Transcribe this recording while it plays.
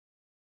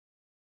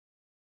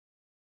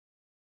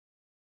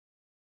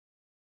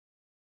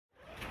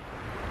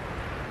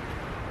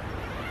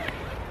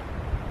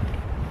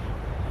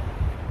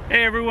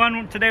Hey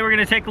everyone, today we're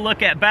going to take a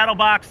look at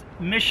BattlBox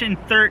Mission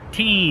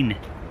 13.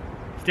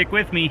 Stick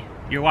with me,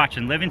 you're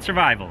watching Living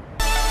Survival.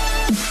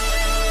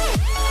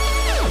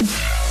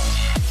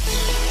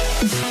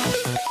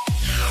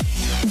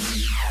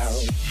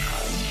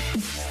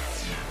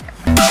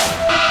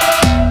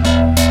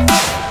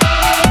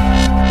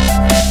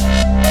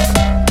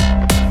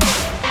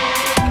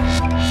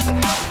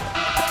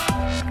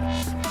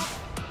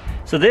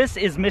 So this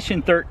is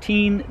Mission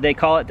 13. They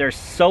call it their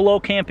solo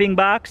camping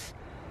box.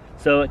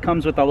 So it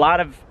comes with a lot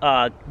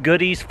of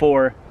goodies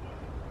for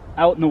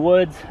out in the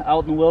woods,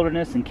 out in the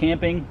wilderness and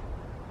camping.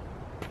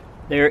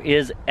 There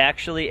is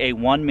actually a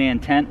one-man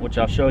tent, which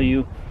I'll show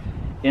you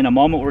in a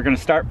moment. We're going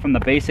to start from the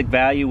basic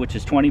value, which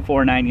is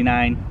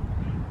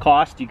 $24.99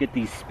 cost. You get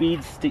these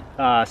speed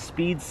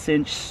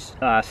cinch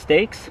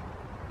stakes.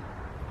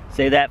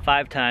 Say that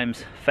 5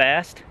 times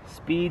fast.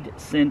 Speed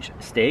cinch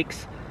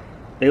stakes.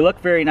 They look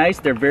very nice.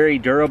 They're very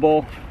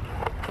durable,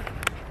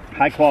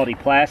 high quality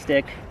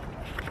plastic.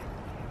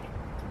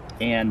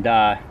 And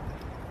the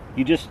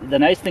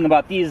nice thing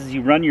about these is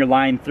you run your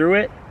line through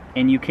it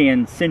and you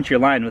can cinch your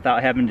line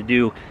without having to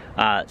do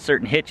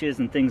certain hitches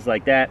and things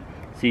like that.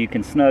 So you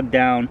can snug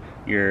down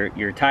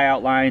your tie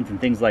out lines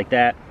and things like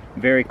that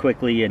very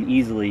quickly and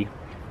easily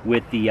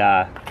with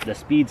the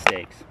speed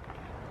stakes.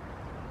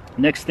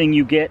 Next thing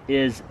you get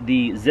is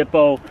the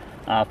Zippo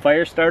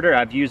fire starter.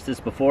 I've used this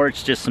before.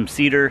 It's just some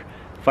cedar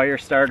fire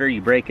starter. You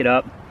break it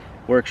up,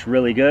 works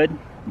really good.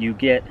 You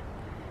get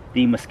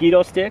the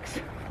mosquito sticks,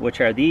 which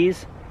are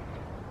these.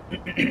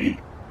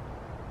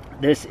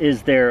 This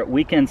is their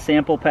weekend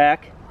sample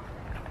pack.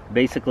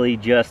 Basically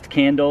just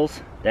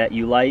candles that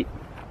you light.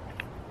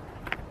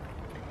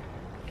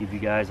 Give you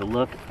guys a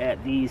look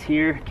at these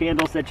here.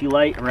 Candles that you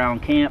light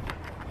around camp.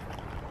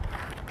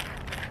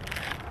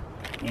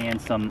 And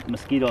some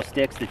mosquito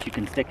sticks that you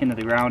can stick into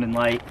the ground and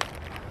light.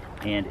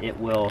 And it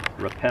will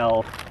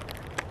repel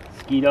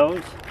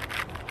mosquitoes.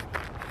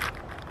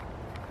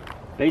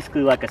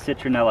 Basically like a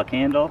citronella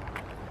candle.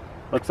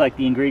 Looks like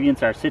the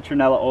ingredients are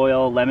citronella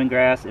oil,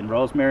 lemongrass, and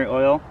rosemary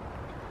oil.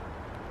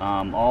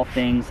 All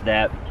things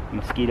that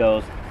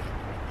mosquitoes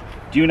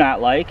do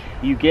not like.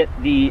 You get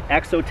the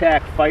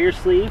Exotac fire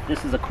sleeve.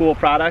 This is a cool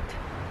product.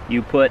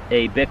 You put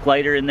a Bic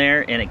lighter in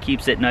there and it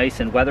keeps it nice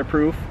and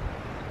weatherproof.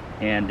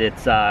 And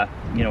it's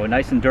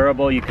nice and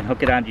durable. You can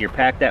hook it onto your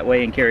pack that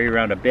way and carry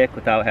around a Bic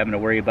without having to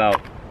worry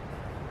about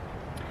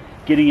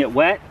getting it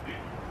wet.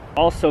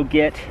 Also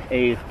get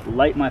a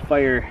Light My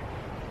Fire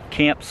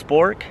camp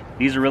spork.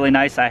 These are really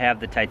nice. I have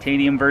the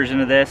titanium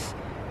version of this,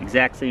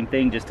 exact same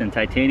thing, just in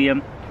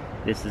titanium.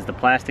 This is the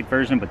plastic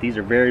version, but these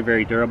are very,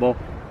 very durable.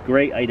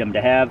 Great item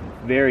to have,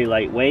 very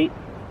lightweight.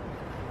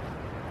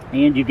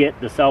 And you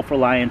get the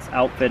Self-Reliance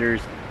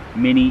Outfitters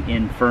Mini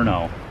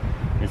Inferno.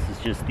 This is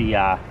just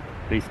the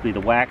basically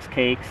the wax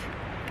cakes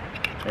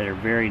that are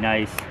very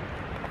nice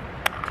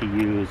to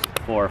use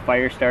for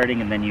fire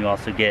starting, and then you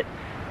also get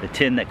the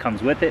tin that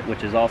comes with it,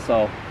 which is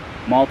also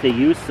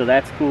multi-use, so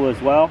that's cool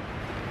as well.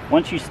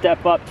 Once you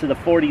step up to the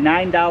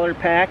 $49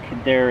 pack,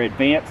 their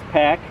advanced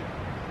pack,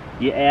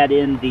 you add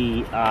in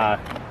the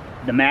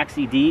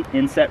Maxi DEET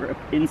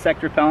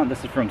insect repellent.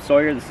 This is from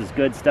Sawyer. This is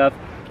good stuff.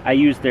 I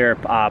use their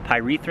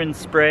pyrethrin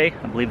spray,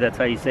 I believe that's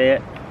how you say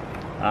it,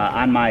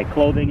 on my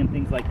clothing and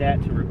things like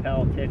that to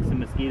repel ticks and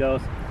mosquitoes.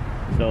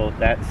 So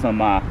that's some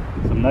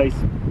nice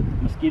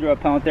mosquito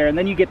repellent there. And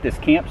then you get this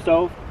camp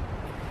stove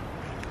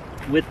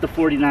with the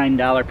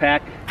 $49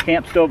 pack.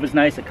 Camp stove is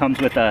nice. It comes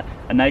with a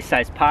nice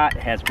sized pot.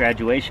 It has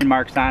graduation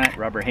marks on it,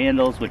 rubber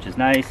handles, which is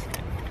nice.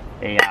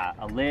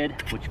 A lid,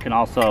 which can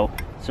also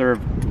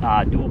serve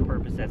dual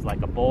purpose as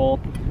like a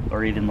bowl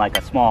or even like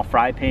a small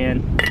fry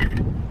pan.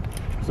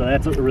 So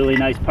that's a really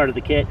nice part of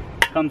the kit.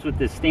 Comes with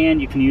this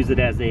stand. You can use it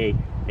as a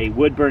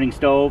wood burning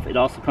stove. It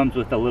also comes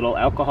with a little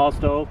alcohol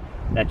stove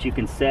that you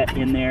can set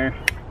in there,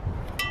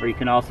 or you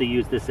can also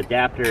use this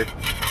adapter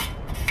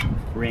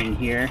ring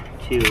here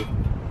to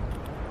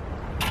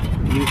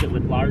use it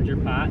with larger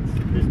pots.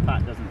 This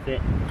pot doesn't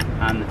fit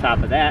on the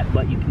top of that,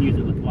 but you can use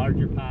it with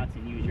larger pots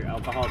and use your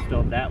alcohol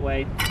stove that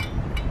way.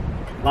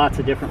 Lots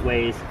of different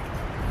ways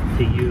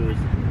to use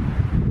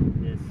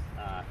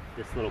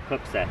this little cook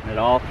set, and it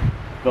all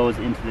goes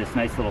into this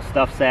nice little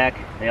stuff sack.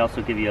 They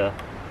also give you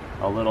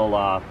a little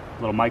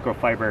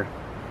microfiber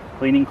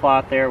cleaning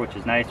cloth there, which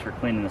is nice for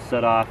cleaning the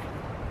soot off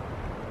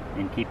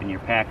and keeping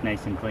your pack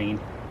nice and clean.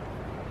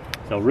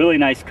 So really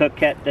nice cook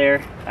kit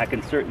there. I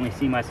can certainly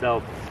see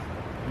myself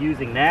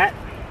using that.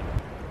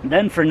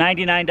 Then for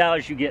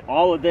 $99 you get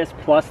all of this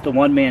plus the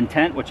one-man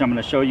tent, which I'm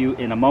going to show you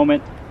in a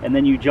moment, and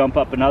then you jump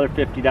up another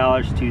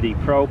 $50 to the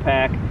Pro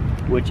Pack,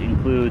 which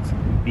includes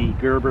the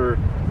Gerber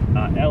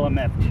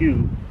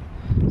LMF2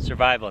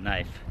 survival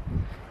knife.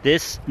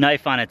 This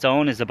knife on its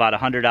own is about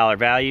 $100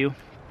 value,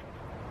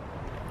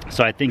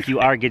 so I think you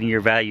are getting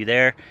your value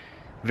there.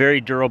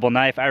 Very durable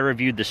knife. I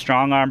reviewed the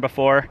Strong Arm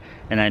before,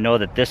 and I know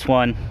that this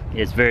one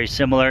is very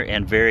similar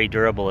and very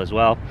durable as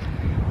well.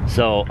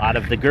 So out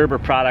of the Gerber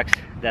products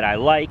that I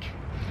like,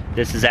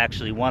 this is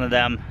actually one of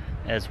them,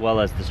 as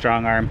well as the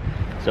Strong Arm.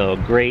 So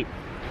great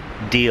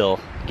deal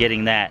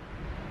getting that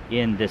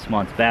in this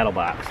month's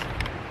BattlBox.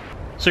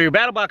 So your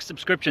BattlBox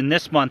subscription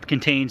this month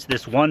contains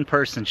this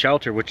one-person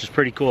shelter, which is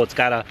pretty cool. It's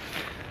got a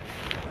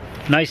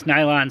nice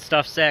nylon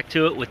stuff sack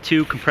to it with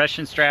 2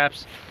 compression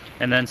straps,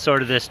 and then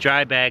sort of this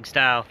dry bag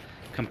style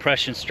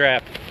compression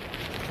strap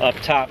up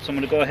top. So I'm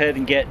gonna go ahead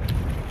and get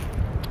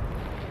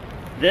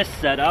this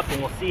set up,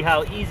 and we'll see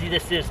how easy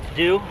this is to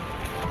do.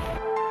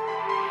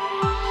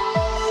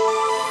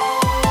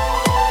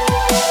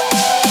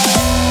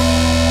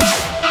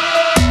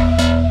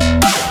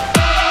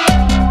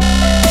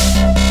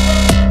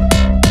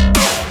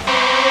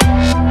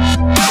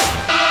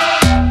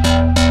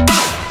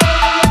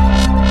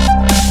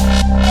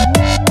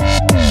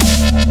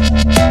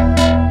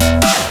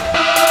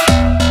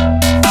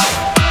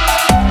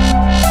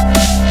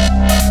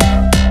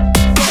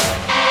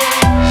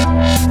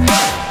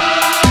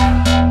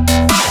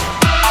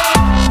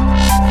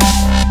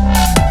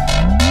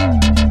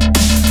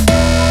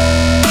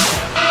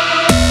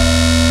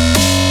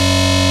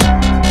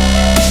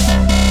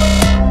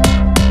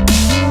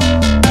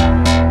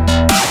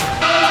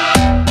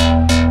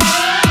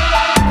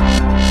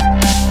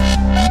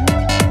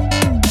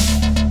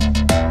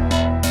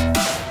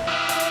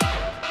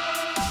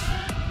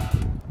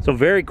 So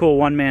very cool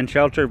one-man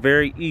shelter,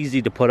 very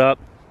easy to put up.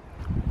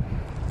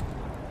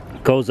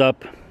 Goes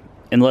up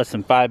in less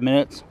than 5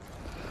 minutes.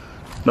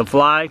 The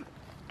Fly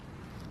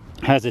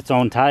has its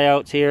own tie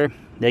outs here.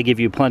 They give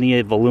you plenty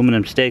of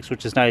aluminum stakes,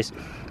 which is nice.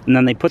 And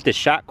then they put this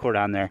shock cord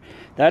on there.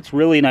 That's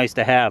really nice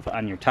to have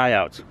on your tie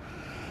outs.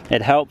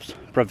 It helps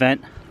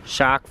prevent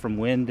shock from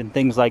wind and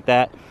things like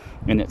that,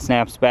 and it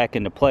snaps back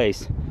into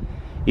place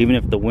even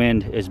if the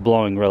wind is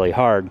blowing really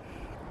hard.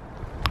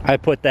 I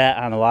put that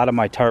on a lot of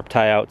my tarp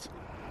tie outs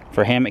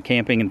for hammock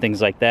camping and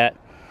things like that.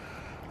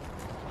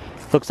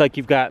 Looks like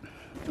you've got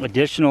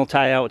additional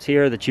tie outs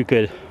here that you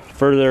could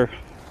further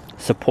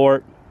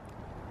support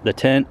the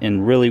tent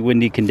in really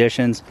windy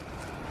conditions.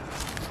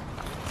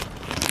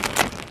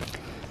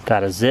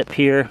 Got a zip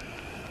here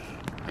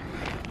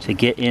to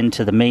get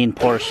into the main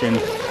portion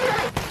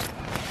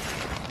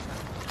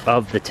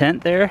of the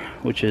tent there,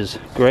 which is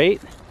great.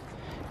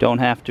 Don't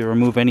have to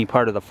remove any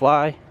part of the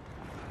Fly.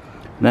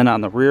 And then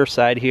on the rear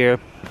side here,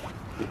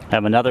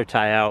 have another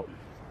tie out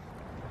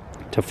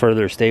to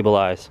further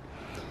stabilize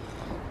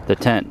the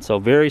tent. So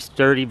very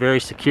sturdy,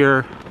 very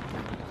secure,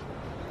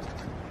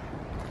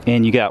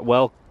 and you got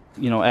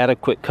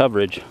adequate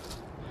coverage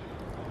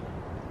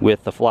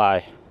with the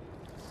Fly.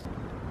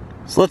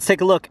 So let's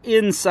take a look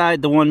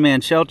inside the one-man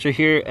shelter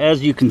here.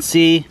 As you can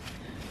see,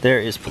 there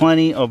is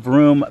plenty of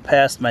room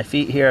past my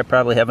feet here. I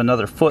probably have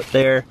another foot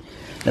there,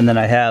 and then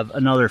I have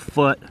another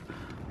foot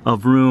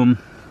of room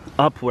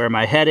up where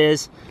my head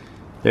is.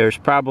 There's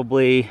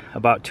probably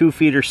about 2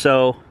 feet or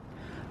so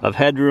of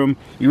headroom.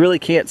 You really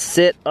can't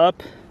sit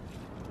up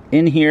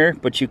in here,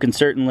 but you can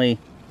certainly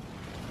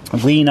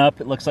lean up.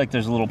 It looks like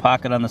there's a little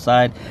pocket on the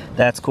side.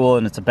 That's cool,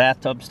 and it's a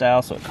bathtub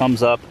style, so it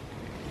comes up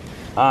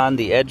on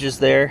the edges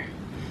there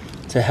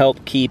to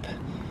help keep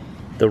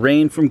the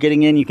rain from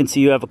getting in. You can see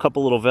you have a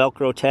couple little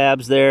Velcro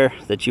tabs there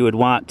that you would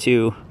want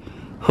to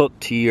hook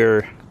to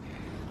your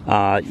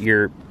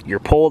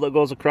pole that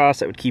goes across.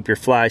 That would keep your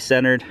Fly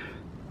centered.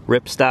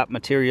 Ripstop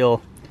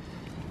material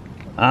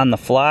on the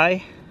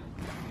Fly.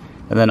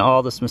 And then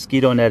all this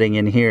mosquito netting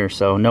in here,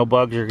 so no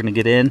bugs are gonna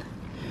get in.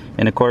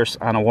 And of course,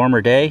 on a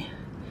warmer day,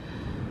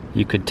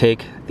 you could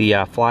take the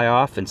Fly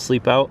off and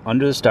sleep out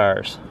under the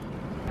stars.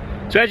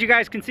 So as you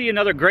guys can see,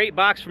 another great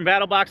box from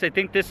BattlBox. I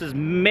think this is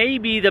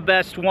maybe the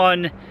best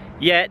one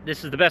yet.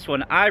 This is the best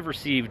one I've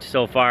received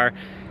so far.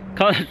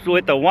 Comes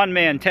with the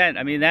one-man tent.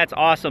 I mean, that's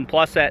awesome.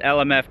 Plus that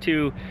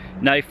LMF2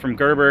 knife from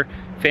Gerber.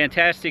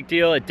 Fantastic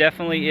deal. It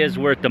definitely is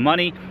worth the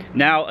money.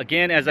 Now,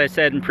 again, as I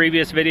said in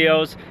previous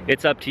videos,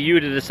 it's up to you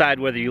to decide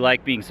whether you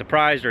like being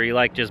surprised or you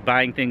like just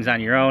buying things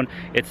on your own.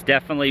 It's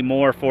definitely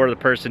more for the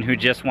person who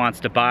just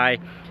wants to buy,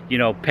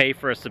 pay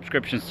for a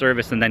subscription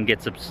service and then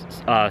get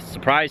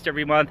surprised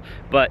every month.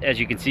 But as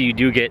you can see, you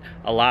do get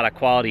a lot of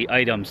quality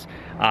items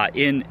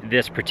in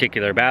this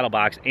particular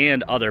BattlBox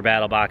and other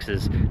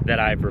BattlBoxes that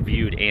I've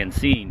reviewed and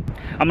seen.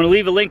 I'm going to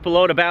leave a link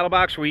below to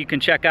BattlBox where you can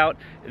check out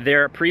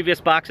their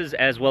previous boxes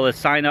as well as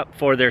sign up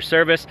for their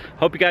service.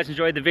 Hope you guys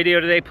enjoyed the video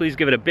today. Please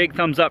give it a big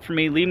thumbs up for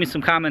me. Leave me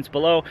some comments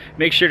below.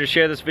 Make sure to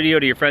share this video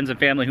to your friends and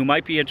family who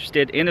might be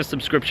interested in a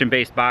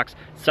subscription-based box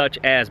such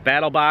as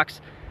BattlBox.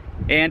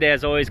 And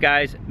as always,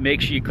 guys,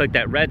 make sure you click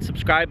that red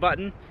subscribe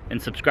button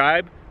and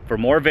subscribe for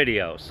more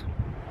videos.